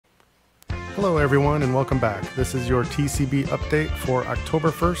Hello everyone and welcome back. This is your TCB update for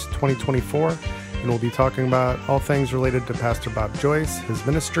October 1st, 2024, and we'll be talking about all things related to Pastor Bob Joyce, his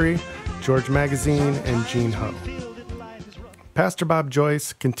ministry, George Magazine, and Gene Ho. Pastor Bob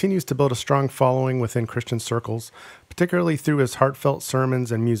Joyce continues to build a strong following within Christian circles, particularly through his heartfelt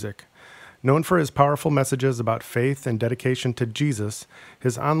sermons and music. Known for his powerful messages about faith and dedication to Jesus,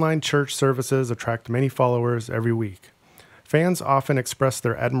 his online church services attract many followers every week. Fans often express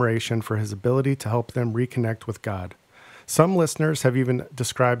their admiration for his ability to help them reconnect with God. Some listeners have even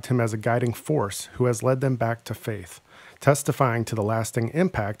described him as a guiding force who has led them back to faith, testifying to the lasting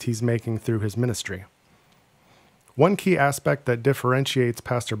impact he's making through his ministry. One key aspect that differentiates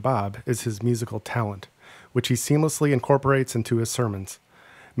Pastor Bob is his musical talent, which he seamlessly incorporates into his sermons.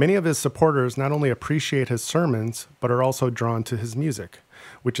 Many of his supporters not only appreciate his sermons, but are also drawn to his music,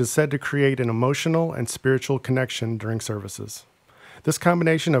 which is said to create an emotional and spiritual connection during services. This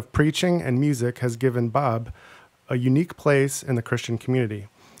combination of preaching and music has given Bob a unique place in the Christian community,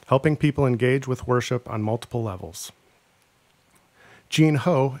 helping people engage with worship on multiple levels. Gene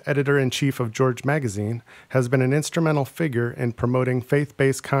Ho, editor-in-chief of George Magazine, has been an instrumental figure in promoting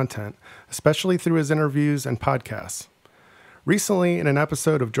faith-based content, especially through his interviews and podcasts. Recently, in an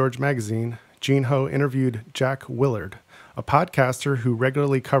episode of George Magazine, Gene Ho interviewed Jack Willard, a podcaster who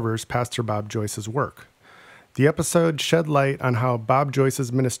regularly covers Pastor Bob Joyce's work. The episode shed light on how Bob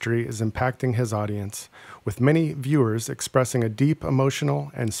Joyce's ministry is impacting his audience, with many viewers expressing a deep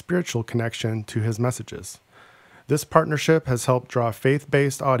emotional and spiritual connection to his messages. This partnership has helped draw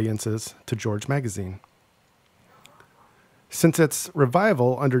faith-based audiences to George Magazine. Since its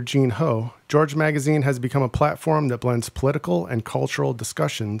revival under Gene Ho, George Magazine has become a platform that blends political and cultural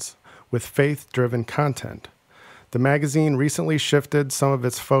discussions with faith-driven content. The magazine recently shifted some of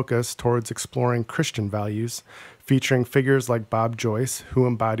its focus towards exploring Christian values, featuring figures like Bob Joyce, who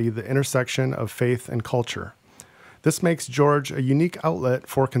embody the intersection of faith and culture. This makes George a unique outlet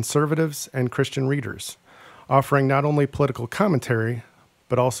for conservatives and Christian readers, offering not only political commentary,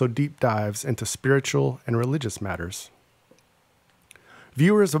 but also deep dives into spiritual and religious matters.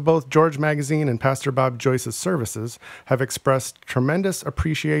 Viewers of both George Magazine and Pastor Bob Joyce's services have expressed tremendous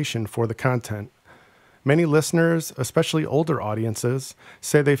appreciation for the content. Many listeners, especially older audiences,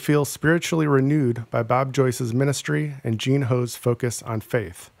 say they feel spiritually renewed by Bob Joyce's ministry and Gene Ho's focus on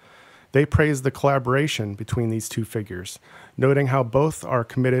faith. They praise the collaboration between these two figures, noting how both are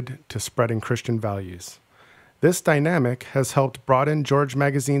committed to spreading Christian values. This dynamic has helped broaden George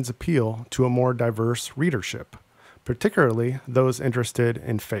Magazine's appeal to a more diverse readership, particularly those interested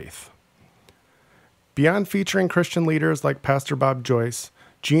in faith. Beyond featuring Christian leaders like Pastor Bob Joyce,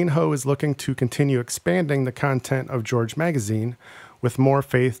 Gene Ho is looking to continue expanding the content of George Magazine with more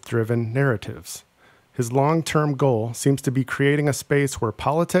faith-driven narratives. His long-term goal seems to be creating a space where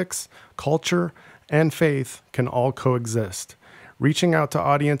politics, culture, and faith can all coexist, reaching out to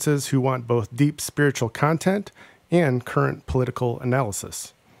audiences who want both deep spiritual content and current political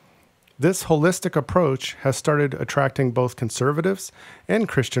analysis. This holistic approach has started attracting both conservatives and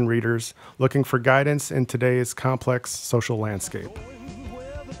Christian readers looking for guidance in today's complex social landscape.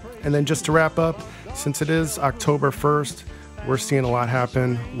 And then just to wrap up, since it is October 1st, we're seeing a lot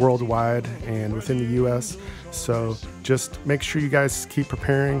happen worldwide and within the U.S., so just make sure you guys keep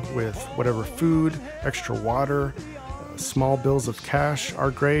preparing with whatever food, extra water. Small bills of cash are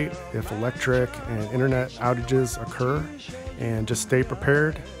great if electric and internet outages occur, and just stay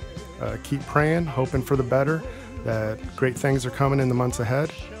prepared. Keep praying, hoping for the better, that great things are coming in the months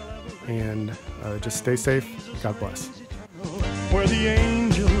ahead, and just stay safe. God bless. Where the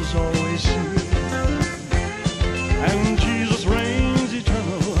angels always sing, and